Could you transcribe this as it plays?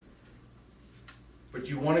But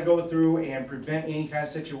you want to go through and prevent any kind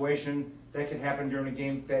of situation that can happen during a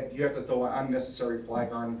game that you have to throw an unnecessary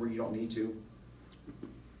flag on where you don't need to.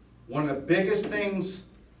 One of the biggest things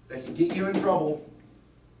that can get you in trouble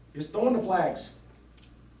is throwing the flags.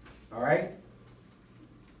 All right?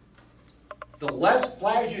 The less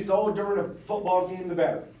flags you throw during a football game, the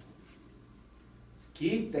better.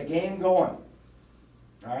 Keep the game going.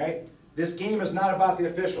 All right? This game is not about the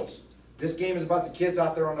officials. This game is about the kids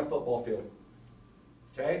out there on the football field.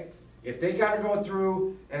 Okay? If they got to go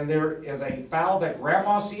through and there is a foul that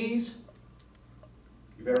grandma sees,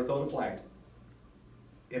 you better throw the flag.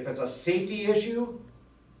 If it's a safety issue,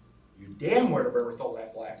 you damn well better throw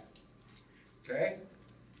that flag. Okay?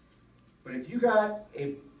 But if you got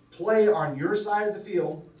a play on your side of the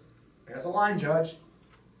field as a line judge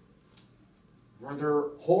where they're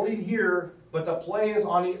holding here, but the play is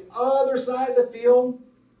on the other side of the field,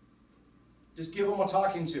 just give them a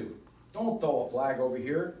talking to. Don't throw a flag over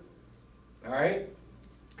here. All right?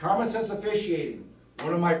 Common sense officiating.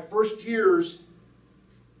 One of my first years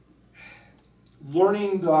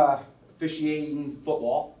learning officiating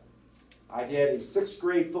football, I did a 6th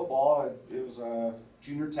grade football. It was a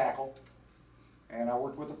junior tackle. And I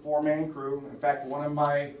worked with a 4-man crew. In fact, one of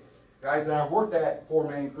my guys that I worked that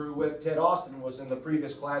 4-man crew with, Ted Austin, was in the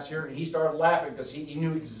previous class here, and he started laughing because he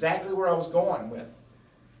knew exactly where I was going with.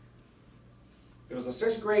 It was a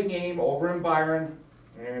 6th grade game over in Byron,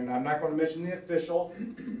 and I'm not going to mention the official,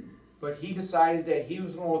 but he decided that he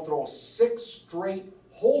was going to throw 6 straight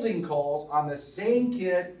holding calls on the same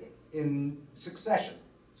kid in succession,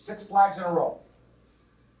 6 flags in a row.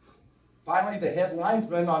 Finally, the head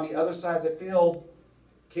linesman on the other side of the field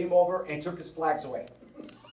came over and took his flags away.